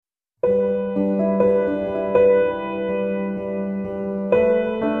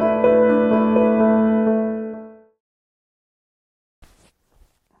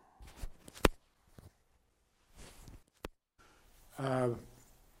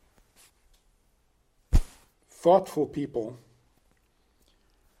thoughtful people,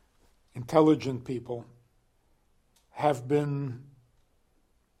 intelligent people, have been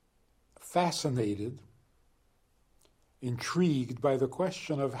fascinated, intrigued by the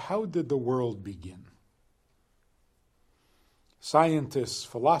question of how did the world begin? Scientists,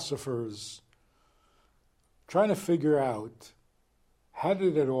 philosophers, trying to figure out how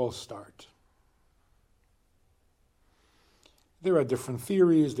did it all start? There are different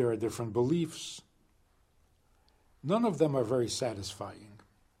theories, there are different beliefs. None of them are very satisfying,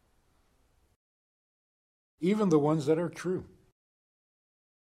 even the ones that are true.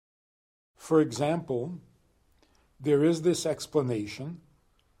 For example, there is this explanation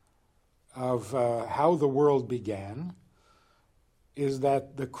of how the world began, is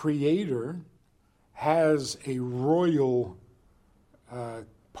that the Creator has a royal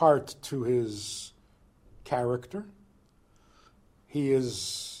part to his character. He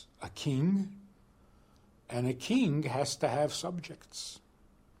is a king, and a king has to have subjects.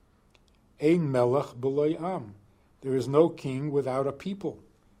 Ein melech b'lo am. There is no king without a people.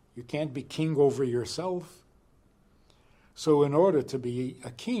 You can't be king over yourself. So in order to be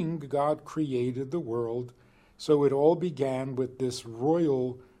a king, God created the world. So it all began with this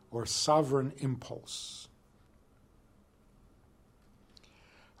royal or sovereign impulse.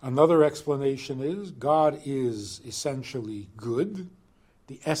 Another explanation is God is essentially good,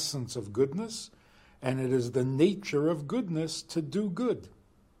 the essence of goodness, and it is the nature of goodness to do good.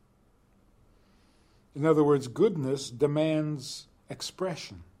 In other words, goodness demands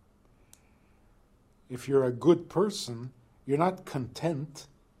expression. If you're a good person, you're not content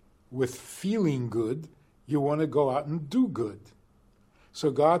with feeling good. You want to go out and do good. So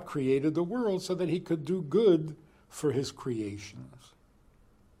God created the world so that he could do good for his creations.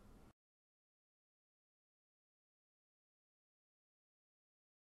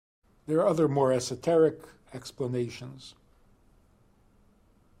 There are other more esoteric explanations.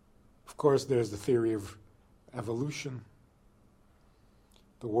 Of course, there's the theory of evolution.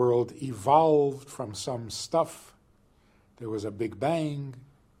 The world evolved from some stuff. There was a big bang.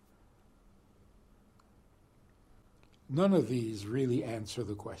 None of these really answer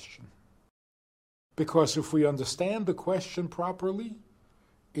the question. Because if we understand the question properly,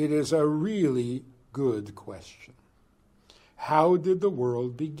 it is a really good question. How did the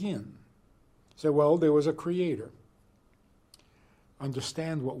world begin? Say, well, there was a creator.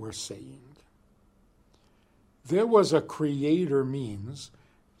 Understand what we're saying. There was a creator means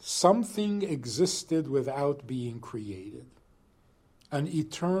something existed without being created. An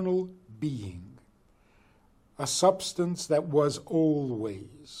eternal being. A substance that was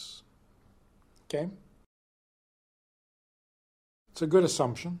always. Okay? It's a good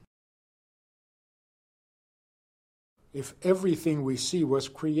assumption. If everything we see was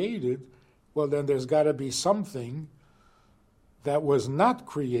created, well, then there's got to be something that was not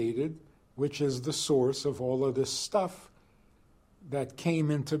created, which is the source of all of this stuff that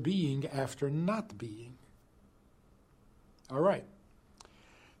came into being after not being. All right.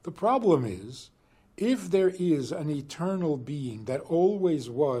 The problem is, if there is an eternal being that always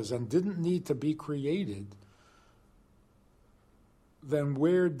was and didn't need to be created, then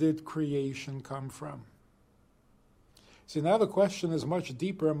where did creation come from? See, now the question is much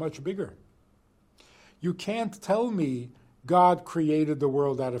deeper and much bigger. You can't tell me God created the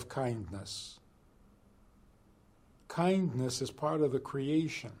world out of kindness. Kindness is part of the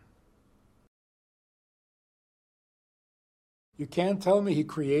creation. You can't tell me he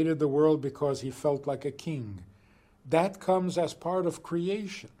created the world because he felt like a king. That comes as part of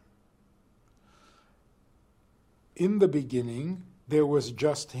creation. In the beginning, there was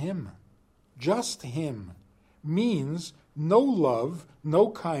just him. Just him means no love, no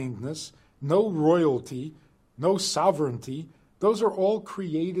kindness, no royalty, no sovereignty. Those are all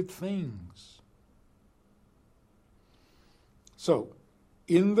created things. So,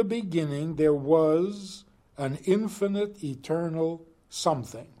 in the beginning, there was an infinite, eternal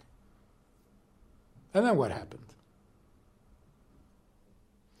something. And then what happened?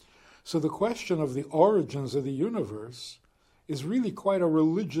 So the question of the origins of the universe is really quite a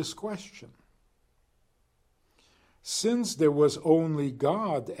religious question. Since there was only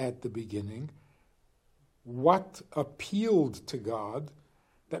God at the beginning, what appealed to God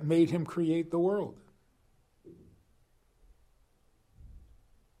that made him create the world?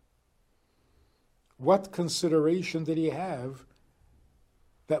 What consideration did he have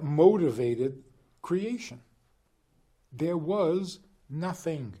that motivated creation? There was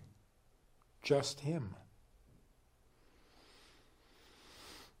nothing, just him.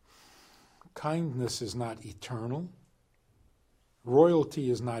 Kindness is not eternal. Royalty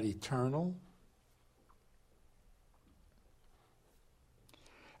is not eternal.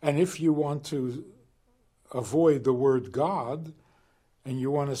 And if you want to avoid the word God, and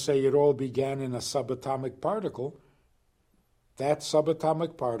you want to say it all began in a subatomic particle, that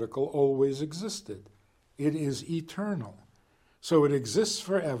subatomic particle always existed. It is eternal. So it exists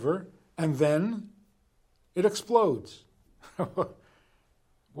forever, and then it explodes.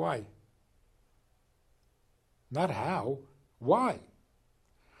 Why? Not how. Why?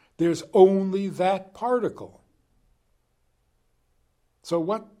 There's only that particle. So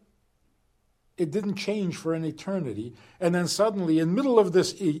what? It didn't change for an eternity, and then suddenly, in the middle of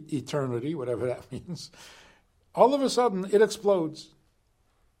this eternity, whatever that means, all of a sudden it explodes.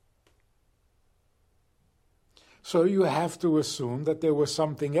 So you have to assume that there was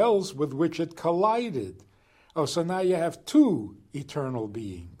something else with which it collided. Oh, so now you have two eternal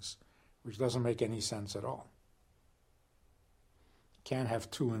beings, which doesn't make any sense at all. Can't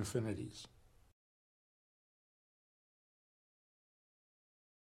have two infinities.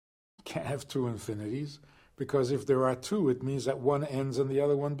 Can't have two infinities, because if there are two, it means that one ends and the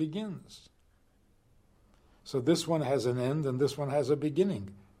other one begins. So this one has an end and this one has a beginning.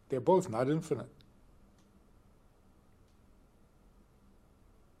 They're both not infinite.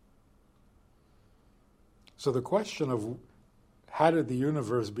 So the question of how did the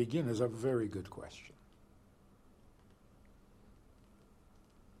universe begin is a very good question.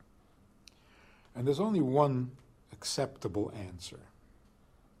 And there's only one acceptable answer.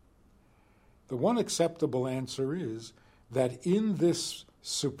 The one acceptable answer is that in this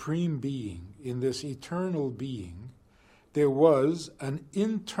supreme being, in this eternal being, there was an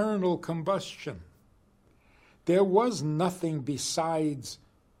internal combustion. There was nothing besides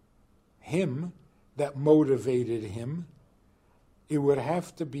him that motivated him. It would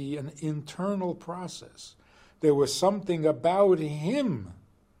have to be an internal process. There was something about him,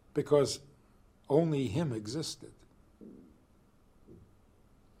 because only him existed.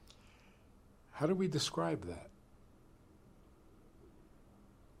 How do we describe that?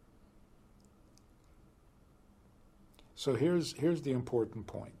 So here's the important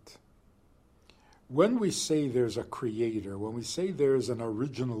point. When we say there's a creator, when we say there's an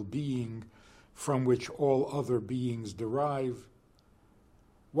original being from which all other beings derive,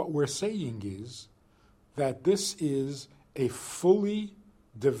 what we're saying is that this is a fully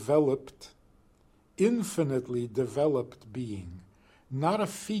developed, infinitely developed being, not a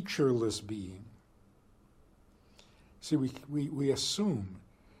featureless being. See, we assume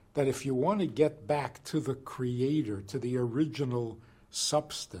that if you want to get back to the creator, to the original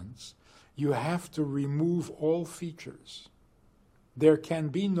substance, you have to remove all features. There can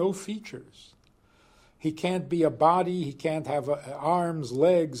be no features. He can't be a body, he can't have arms,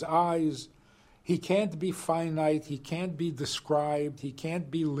 legs, eyes. He can't be finite, he can't be described, he can't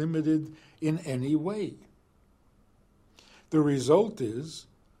be limited in any way. The result is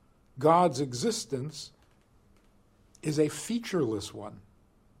God's existence is a featureless one.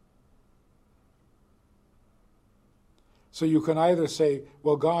 So you can either say,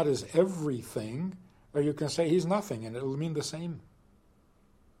 well, God is everything, or you can say he's nothing, and it'll mean the same.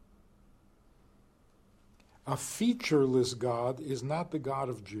 A featureless God is not the God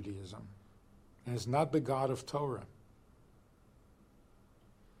of Judaism, and is not the God of Torah.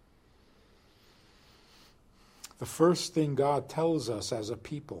 The first thing God tells us as a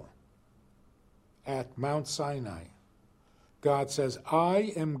people at Mount Sinai, God says,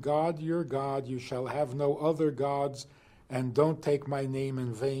 I am God, your God, you shall have no other gods, and don't take my name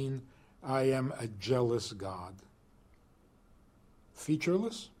in vain. I am a jealous God.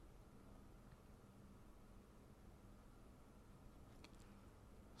 Featureless?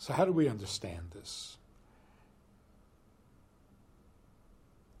 So how do we understand this?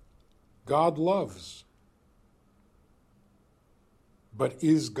 God loves. But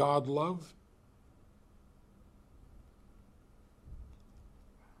is God love?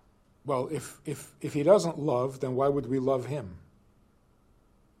 Well, if he doesn't love, then why would we love him?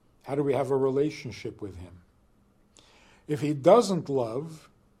 How do we have a relationship with him? If he doesn't love,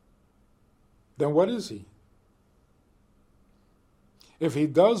 then what is he? If he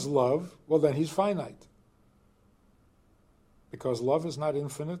does love, well, then he's finite. Because love is not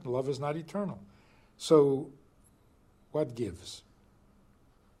infinite, love is not eternal. So, what gives?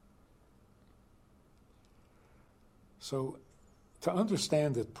 So, to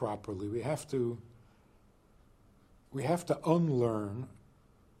understand it properly, we have to unlearn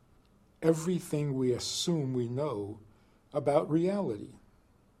everything we assume we know about reality.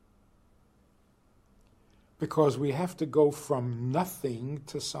 Because we have to go from nothing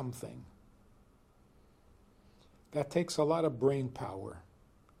to something. That takes a lot of brain power,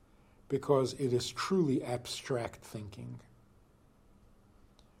 because it is truly abstract thinking.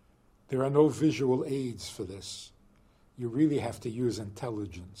 There are no visual aids for this. You really have to use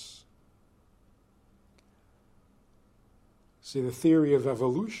intelligence. See, the theory of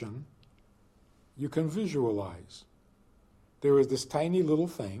evolution, you can visualize. There was this tiny little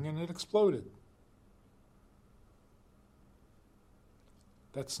thing and it exploded.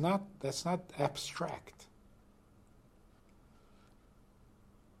 That's not abstract.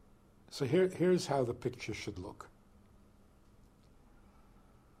 So here's how the picture should look.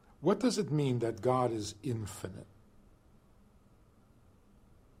 What does it mean that God is infinite?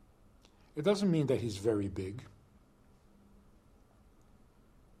 It doesn't mean that he's very big.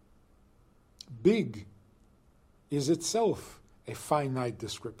 Big is itself a finite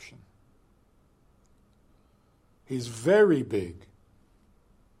description. He's very big,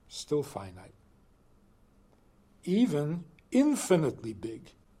 still finite. Even infinitely big.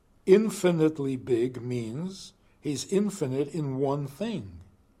 Infinitely big means he's infinite in one thing,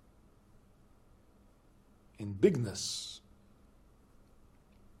 in bigness,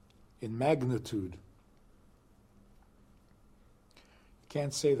 in magnitude. You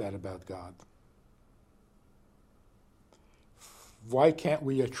can't say that about God. Why can't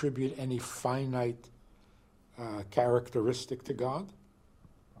we attribute any finite characteristic to God?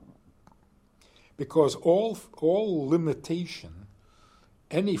 Because all limitation,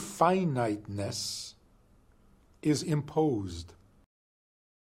 any finiteness, is imposed.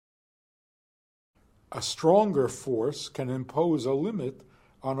 A stronger force can impose a limit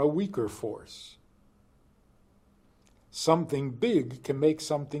on a weaker force. Something big can make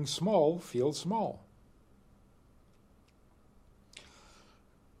something small feel small.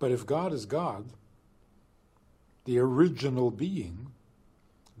 But if God is God, the original being,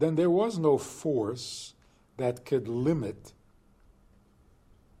 then there was no force that could limit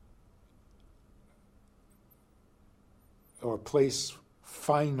or place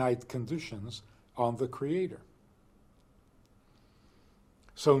finite conditions on the Creator.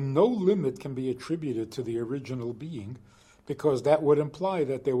 So no limit can be attributed to the original being, because that would imply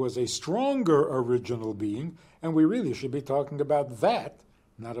that there was a stronger original being, and we really should be talking about that,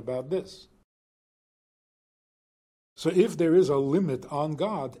 not about this. So if there is a limit on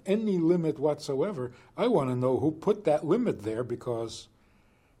God, any limit whatsoever, I want to know who put that limit there, because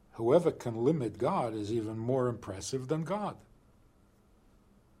whoever can limit God is even more impressive than God.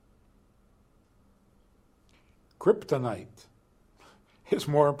 Kryptonite is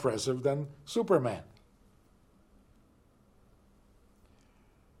more impressive than Superman.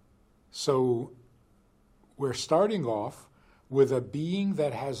 So we're starting off with a being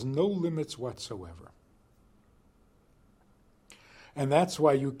that has no limits whatsoever. And that's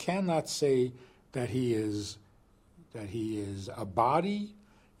why you cannot say that he is a body.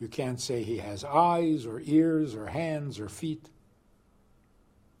 You can't say he has eyes or ears or hands or feet.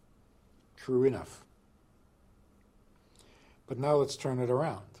 True enough. But now let's turn it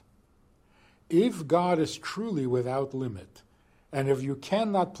around. If God is truly without limit, and if you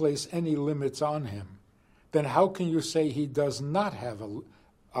cannot place any limits on him, then how can you say he does not have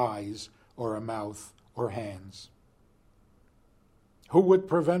eyes or a mouth or hands? Who would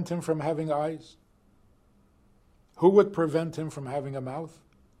prevent him from having eyes? Who would prevent him from having a mouth?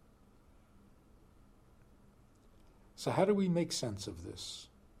 So how do we make sense of this?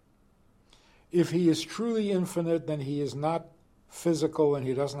 If he is truly infinite, then he is not physical and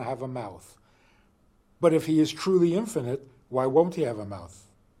he doesn't have a mouth. But if he is truly infinite, why won't he have a mouth?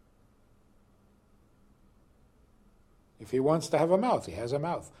 If he wants to have a mouth, he has a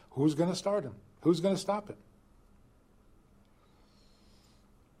mouth. Who's going to start him? Who's going to stop him?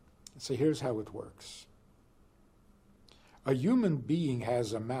 So here's how it works. A human being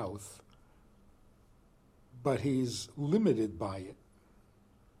has a mouth, but he's limited by it.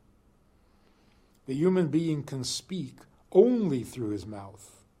 The human being can speak only through his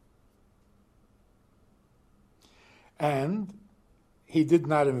mouth. And he did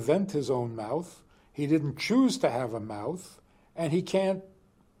not invent his own mouth. He didn't choose to have a mouth, and he can't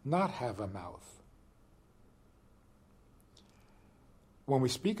not have a mouth. When we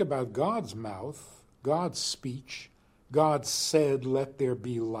speak about God's mouth, God's speech, God said, "Let there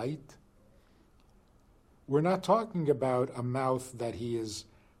be light," we're not talking about a mouth that he is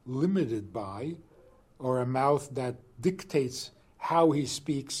limited by, or a mouth that dictates how he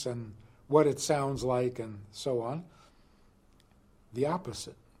speaks and what it sounds like and so on. The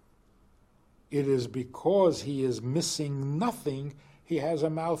opposite. It is because he is missing nothing, he has a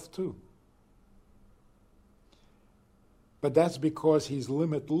mouth too. But that's because he's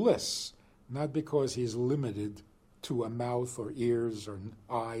limitless, not because he's limited to a mouth or ears or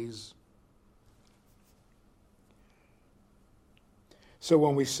eyes. So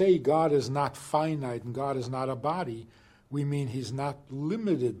when we say God is not finite and God is not a body, we mean he's not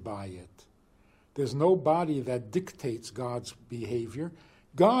limited by it. There's no body that dictates God's behavior.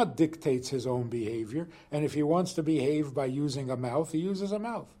 God dictates his own behavior, and if he wants to behave by using a mouth, he uses a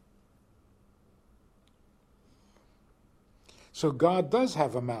mouth. So God does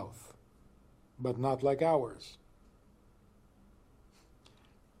have a mouth, but not like ours.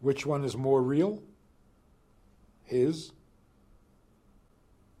 Which one is more real? His.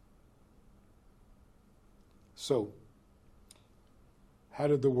 So, how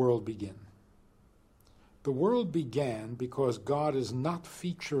did the world begin? The world began because God is not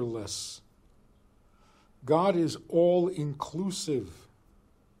featureless. God is all-inclusive.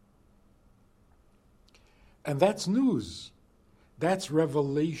 And that's news. That's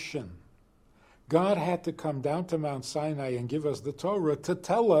revelation. God had to come down to Mount Sinai and give us the Torah to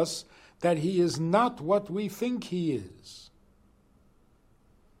tell us that he is not what we think he is.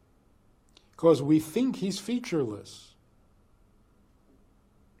 Because we think he's featureless.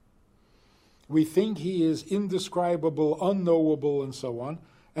 We think he is indescribable, unknowable, and so on,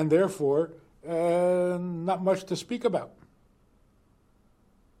 and therefore not much to speak about.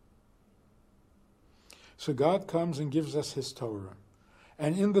 So God comes and gives us his Torah.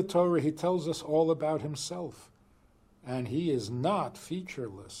 And in the Torah he tells us all about himself. And he is not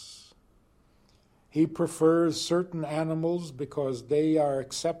featureless. He prefers certain animals because they are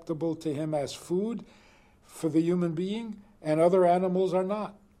acceptable to him as food for the human being, and other animals are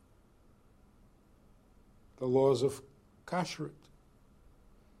not. The laws of kashrut.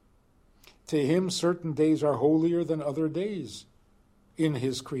 To him, certain days are holier than other days in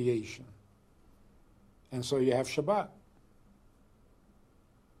his creation. And so you have Shabbat,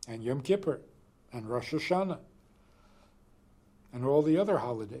 and Yom Kippur, and Rosh Hashanah, and all the other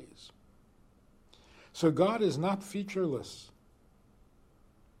holidays. So God is not featureless.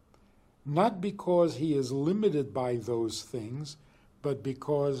 Not because he is limited by those things, but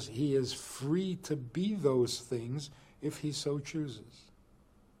because he is free to be those things if he so chooses.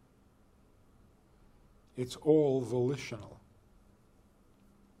 It's all volitional.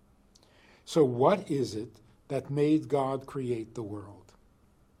 So what is it that made God create the world?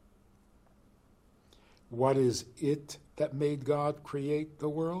 What is it that made God create the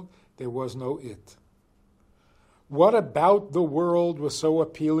world? There was no it. What about the world was so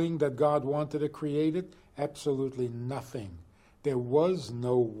appealing that God wanted to create it? Absolutely nothing. There was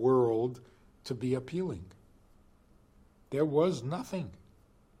no world to be appealing. There was nothing.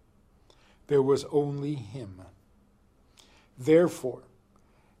 There was only him. Therefore,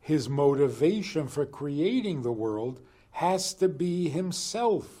 his motivation for creating the world has to be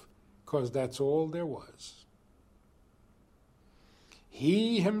himself, because that's all there was.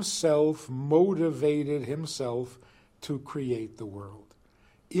 He himself motivated himself to create the world.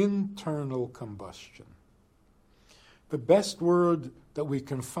 Internal combustion. The best word that we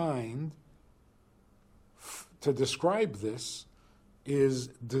can find to describe this is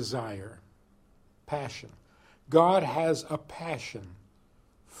desire, passion. God has a passion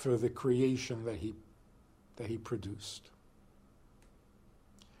for the creation that he produced.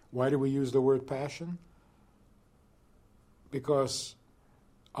 Why do we use the word passion? Because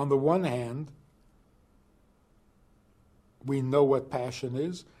on the one hand, we know what passion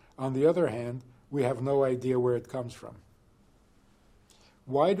is. On the other hand, we have no idea where it comes from.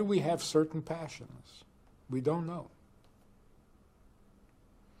 Why do we have certain passions? We don't know.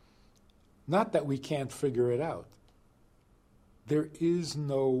 Not that we can't figure it out. There is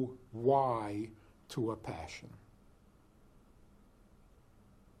no why to a passion.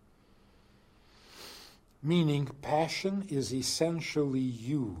 Meaning, passion is essentially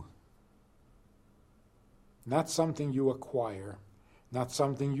you. Not something you acquire, not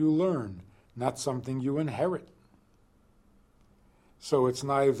something you learn, not something you inherit. So it's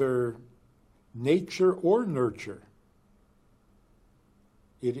neither nature or nurture.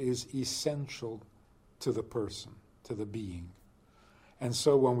 It is essential to the person, to the being. And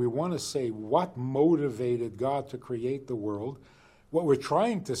so when we want to say what motivated God to create the world, what we're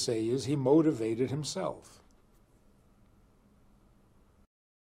trying to say is he motivated himself.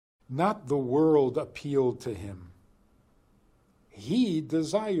 Not the world appealed to him. He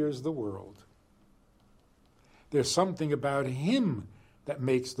desires the world. There's something about him that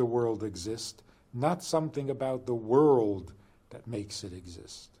makes the world exist, not something about the world that makes it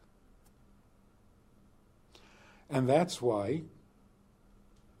exist. And that's why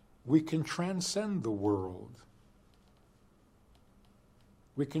we can transcend the world.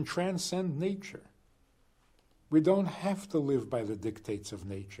 We can transcend nature. We don't have to live by the dictates of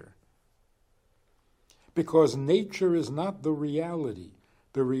nature. Because nature is not the reality.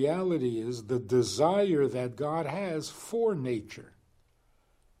 The reality is the desire that God has for nature.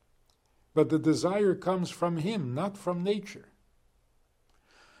 But the desire comes from Him, not from nature.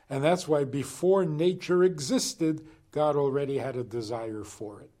 And that's why before nature existed, God already had a desire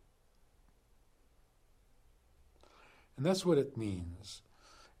for it. And that's what it means.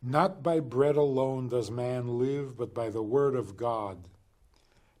 Not by bread alone does man live, but by the word of God.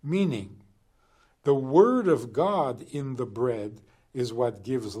 Meaning, the word of God in the bread is what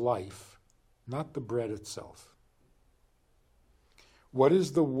gives life, not the bread itself. What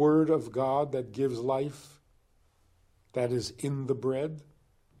is the word of God that gives life, that is in the bread?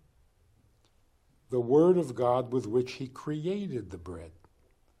 The word of God with which He created the bread.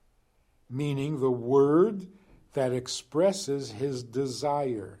 Meaning the word that expresses His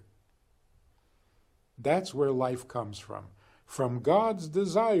desire. That's where life comes from. From God's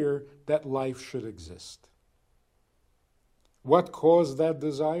desire that life should exist. What caused that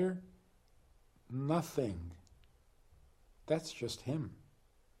desire? Nothing. That's just Him.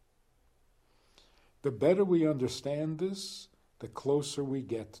 The better we understand this, the closer we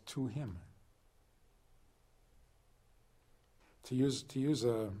get to Him. To use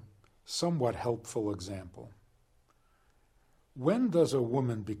a somewhat helpful example, when does a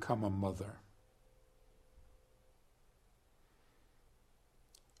woman become a mother?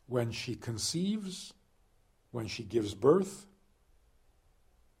 When she conceives, when she gives birth,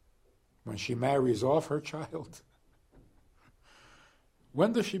 when she marries off her child.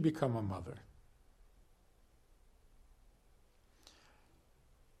 When does she become a mother?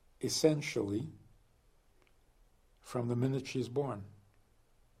 Essentially, from the minute she's born.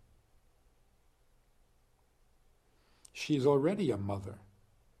 She's already a mother.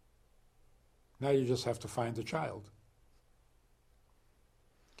 Now you just have to find a child.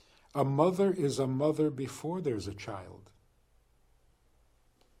 A mother is a mother before there's a child.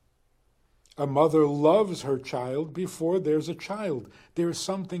 A mother loves her child before there's a child. There's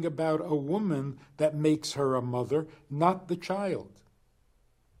something about a woman that makes her a mother, not the child.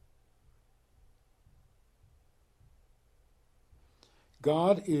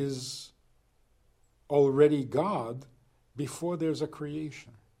 God is already God before there's a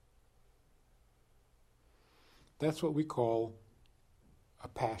creation. That's what we call a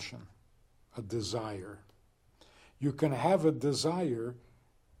passion, a desire. You can have a desire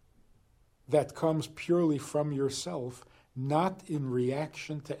that comes purely from yourself, not in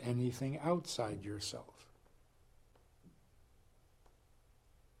reaction to anything outside yourself.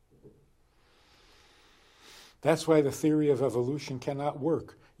 That's why the theory of evolution cannot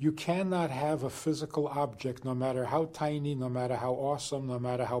work. You cannot have a physical object, no matter how tiny, no matter how awesome, no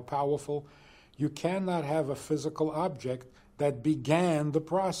matter how powerful. You cannot have a physical object that began the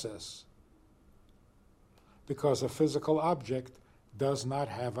process. Because a physical object does not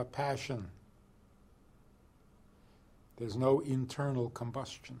have a passion. There's no internal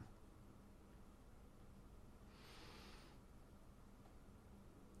combustion.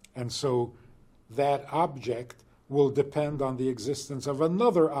 And so that object will depend on the existence of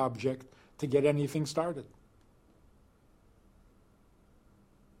another object to get anything started.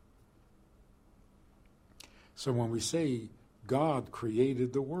 So when we say God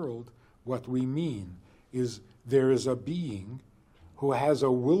created the world, what we mean is there is a being who has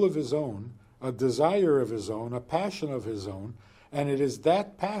a will of his own, a desire of his own, a passion of his own, and it is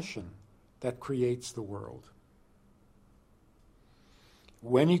that passion that creates the world.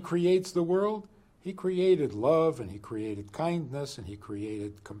 When he creates the world, he created love, and he created kindness, and he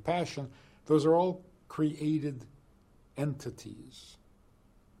created compassion. Those are all created entities.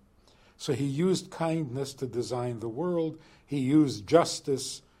 So he used kindness to design the world. He used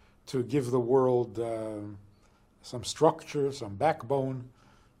justice to give the world some structure, some backbone.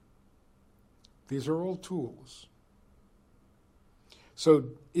 These are all tools. So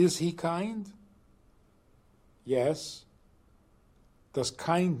is he kind? Yes. Does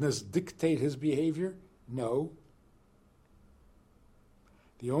kindness dictate his behavior? No.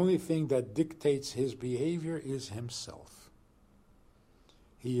 The only thing that dictates his behavior is himself.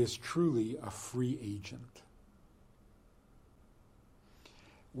 He is truly a free agent.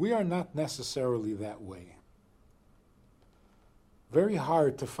 We are not necessarily that way. Very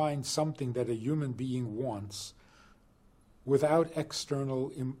hard to find something that a human being wants without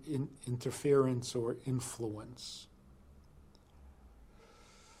external interference or influence.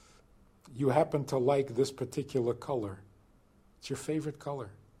 You happen to like this particular color. It's your favorite color.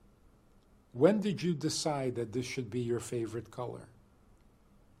 When did you decide that this should be your favorite color?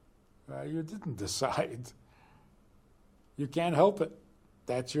 You didn't decide. You can't help it.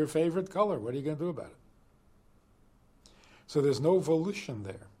 That's your favorite color. What are you going to do about it? So there's no volition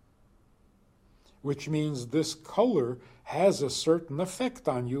there, which means this color has a certain effect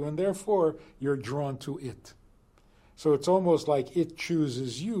on you, and therefore you're drawn to it. So it's almost like it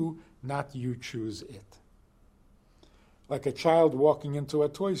chooses you, not you choose it. Like a child walking into a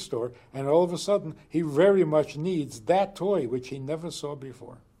toy store, and all of a sudden he very much needs that toy which he never saw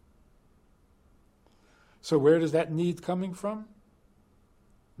before. So where does that need coming from?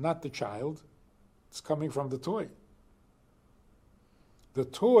 Not the child. It's coming from the toy. The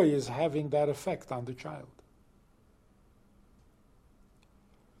toy is having that effect on the child.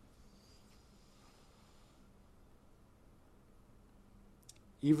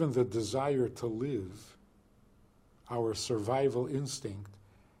 Even the desire to live, our survival instinct,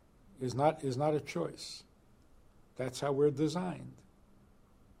 is not a choice. That's how we're designed.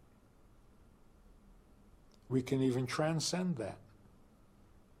 We can even transcend that.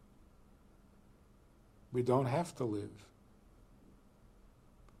 We don't have to live.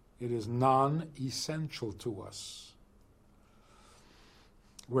 It is non-essential to us.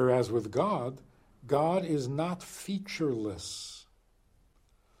 Whereas with God, God is not featureless.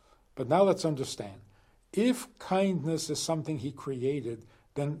 But now let's understand. If kindness is something he created,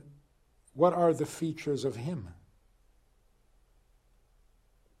 then what are the features of him?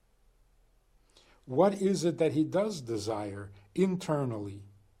 What is it that he does desire internally,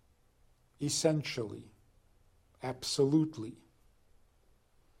 essentially, absolutely?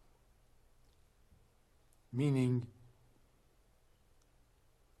 Meaning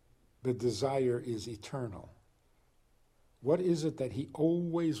the desire is eternal. What is it that he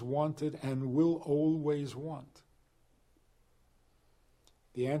always wanted and will always want?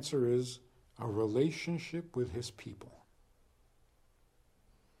 The answer is a relationship with his people.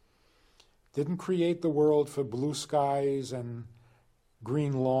 Didn't create the world for blue skies and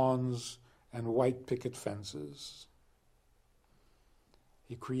green lawns and white picket fences.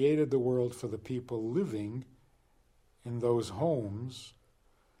 He created the world for the people living in those homes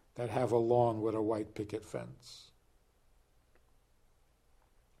that have a lawn with a white picket fence.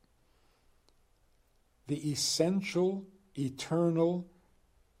 The essential, eternal,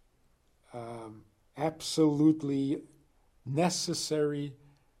 absolutely necessary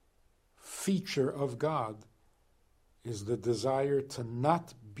feature of God is the desire to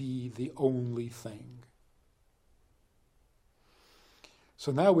not be the only thing.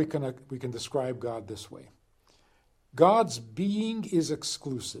 So now we can describe God this way. God's being is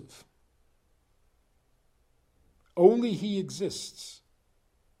exclusive. Only he exists.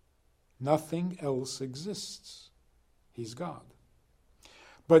 Nothing else exists. He's God.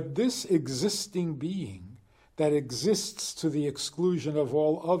 But this existing being that exists to the exclusion of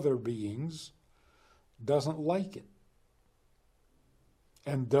all other beings doesn't like it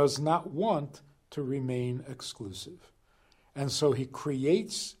and does not want to remain exclusive. And so he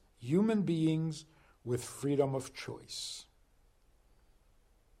creates human beings with freedom of choice.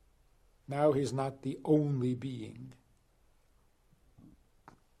 Now he's not the only being.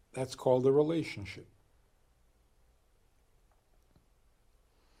 That's called a relationship.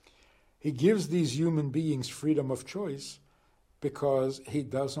 He gives these human beings freedom of choice because he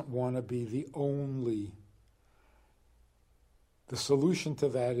doesn't want to be the only. The solution to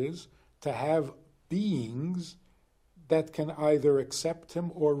that is to have beings that can either accept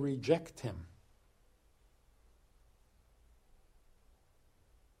him or reject him.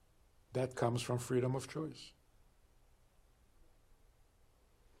 That comes from freedom of choice.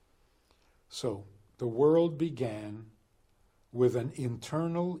 So, the world began with an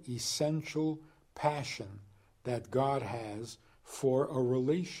internal, essential passion that God has for a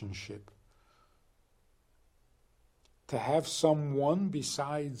relationship. To have someone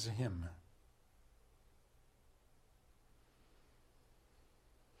besides him.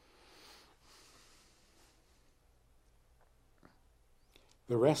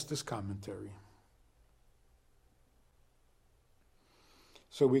 The rest is commentary.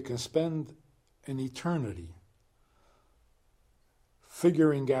 So we can spend an eternity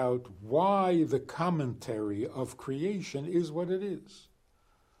figuring out why the commentary of creation is what it is.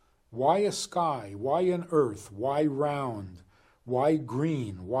 Why a sky? Why an earth? Why round? Why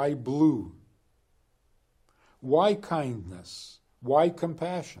green? Why blue? Why kindness? Why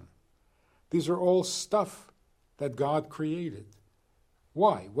compassion? These are all stuff that God created.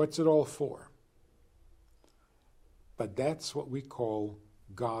 Why? What's it all for? But that's what we call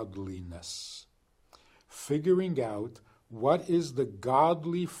godliness. Figuring out what is the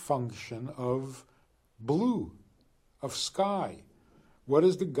godly function of blue, of sky. What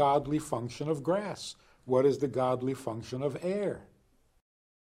is the godly function of grass? What is the godly function of air?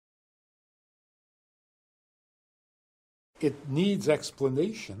 it needs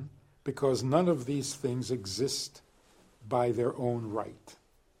explanation because none of these things exist by their own right.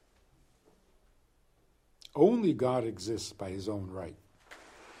 Only God exists by his own right.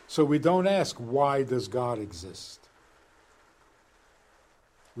 So we don't ask, why does God exist?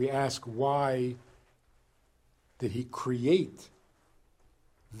 We ask, why did he create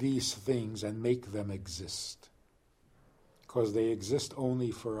these things and make them exist? Because they exist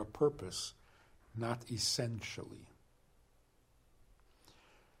only for a purpose, not essentially.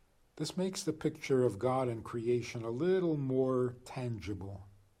 This makes the picture of God and creation a little more tangible,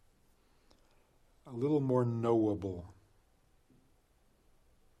 a little more knowable.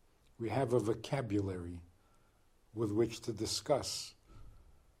 We have a vocabulary with which to discuss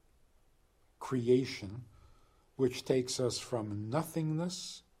creation, which takes us from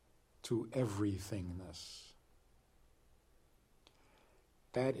nothingness to everythingness.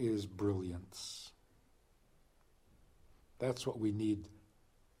 That is brilliance. That's what we need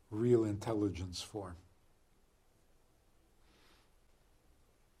real intelligence for.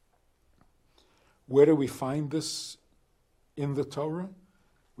 Where do we find this in the Torah?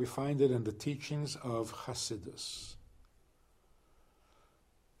 We find it in the teachings of Hasidus.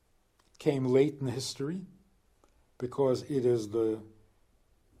 Came late in history because it is the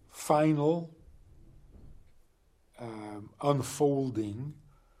final unfolding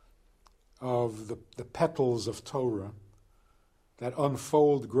of the petals of Torah that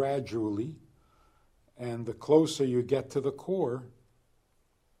unfold gradually, and the closer you get to the core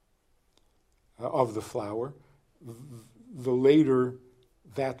of the flower, the later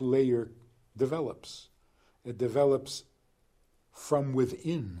that layer develops. It develops from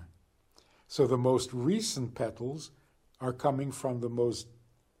within. So the most recent petals are coming from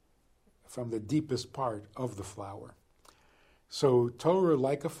the deepest part of the flower. So Torah,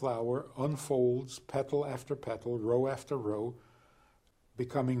 like a flower, unfolds petal after petal, row after row,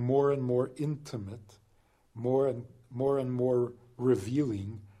 becoming more and more intimate, more and more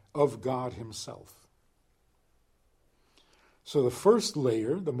revealing of God himself. So the first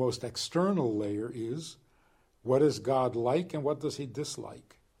layer, the most external layer, is what is God like and what does he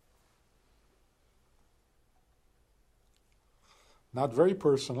dislike? Not very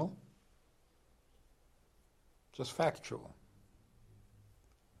personal, just factual.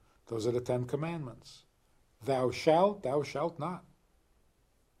 Those are the 10 Commandments. Thou shalt not.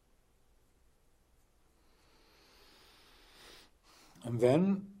 And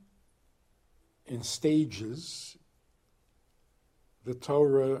then, in stages, the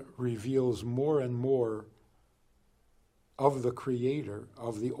Torah reveals more and more of the creator,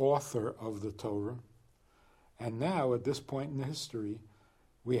 of the author of the Torah. And now, at this point in history,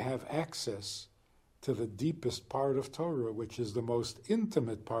 we have access to the deepest part of Torah, which is the most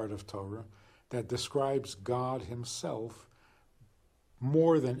intimate part of Torah, that describes God himself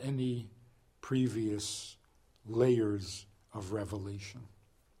more than any previous layers of revelation.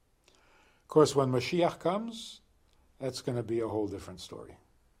 Of course, when Mashiach comes, that's going to be a whole different story.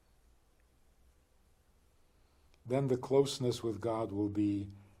 Then the closeness with God will be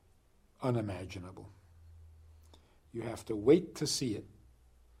unimaginable. You have to wait to see it.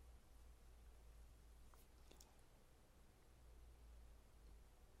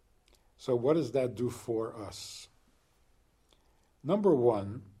 So what does that do for us? Number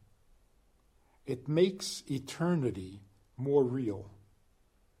one, it makes eternity more real.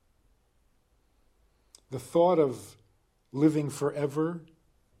 The thought of living forever,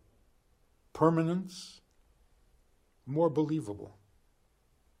 permanence, more believable,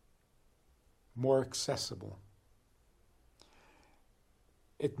 more accessible.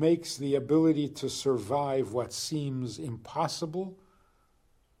 It makes the ability to survive what seems impossible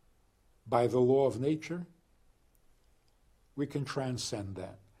by the law of nature, we can transcend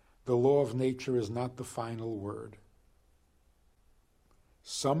that. The law of nature is not the final word.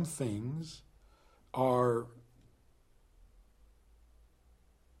 Some things are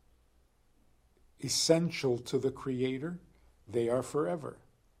essential to the Creator. They are forever.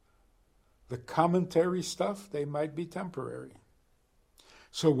 The commentary stuff, they might be temporary.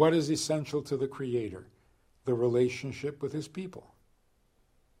 So what is essential to the Creator? The relationship with his people.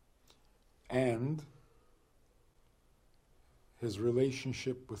 And his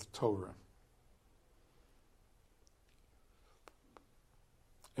relationship with Torah.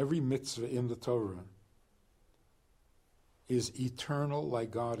 Every mitzvah in the Torah is eternal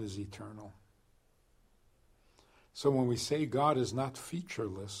like God is eternal. So when we say God is not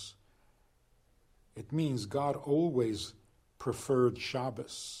featureless, it means God always preferred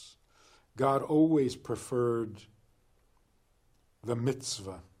Shabbos. God always preferred the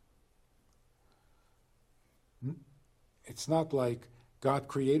mitzvah. It's not like God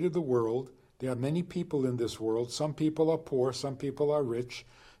created the world. There are many people in this world. Some people are poor, some people are rich.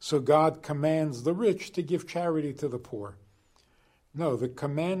 So God commands the rich to give charity to the poor. No, the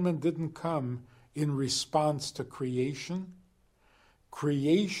commandment didn't come in response to creation.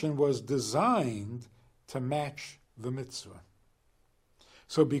 Creation was designed to match the mitzvah.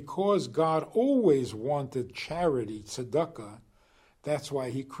 So because God always wanted charity, tzedakah, that's why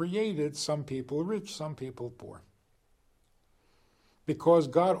he created some people rich, some people poor. Because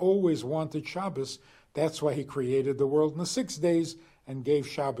God always wanted Shabbos, that's why he created the world in the 6 days and gave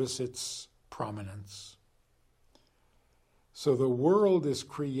Shabbos its prominence. So the world is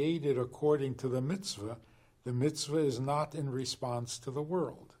created according to the mitzvah. The mitzvah is not in response to the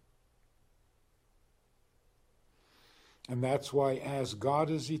world. And that's why as God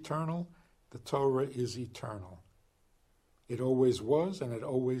is eternal, the Torah is eternal. It always was and it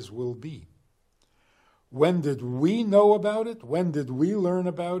always will be. When did we know about it? When did we learn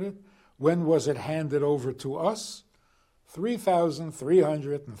about it? When was it handed over to us?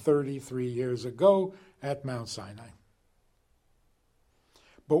 3,333 years ago at Mount Sinai.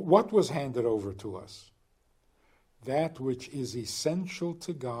 But what was handed over to us? That which is essential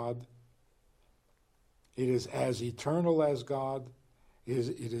to God. It is as eternal as God.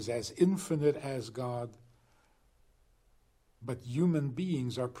 It is as infinite as God. But human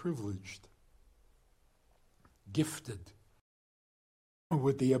beings are privileged, gifted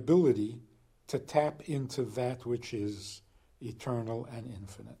with the ability to tap into that which is eternal and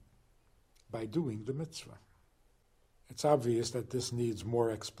infinite by doing the mitzvah. It's obvious that this needs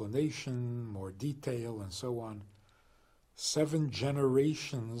more explanation, more detail, and so on. 7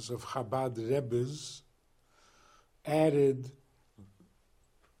 generations of Chabad Rebbes added,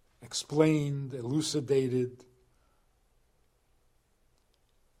 explained, elucidated,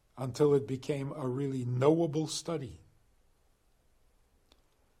 until it became a really knowable study.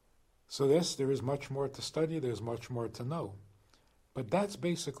 So yes, there is much more to study, there's much more to know. But that's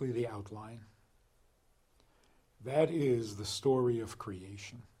basically the outline. That is the story of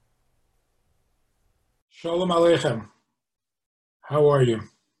creation. Shalom Aleichem. How are you?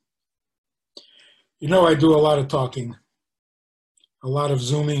 You know, I do a lot of talking, a lot of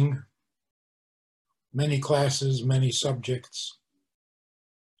Zooming, many classes, many subjects.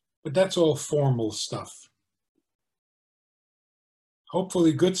 But that's all formal stuff.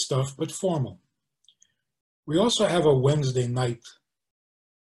 Hopefully good stuff, but formal. We also have a Wednesday night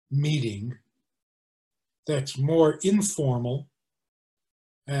meeting that's more informal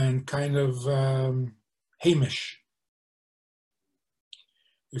and kind of Hamish.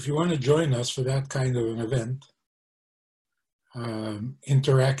 If you want to join us for that kind of an event,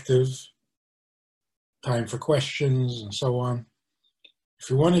 interactive, time for questions and so on, if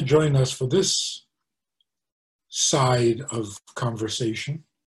you want to join us for this side of conversation,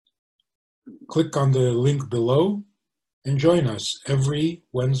 click on the link below and join us every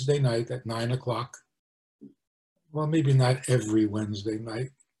Wednesday night at 9 o'clock. Well, maybe not every Wednesday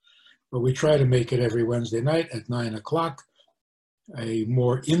night, but we try to make it every Wednesday night at 9 o'clock, a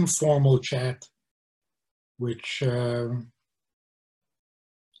more informal chat, which can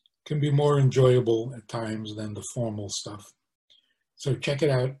be more enjoyable at times than the formal stuff. So check it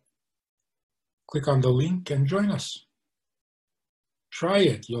out. Click on the link and join us. Try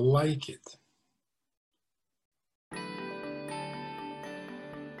it. You'll like it.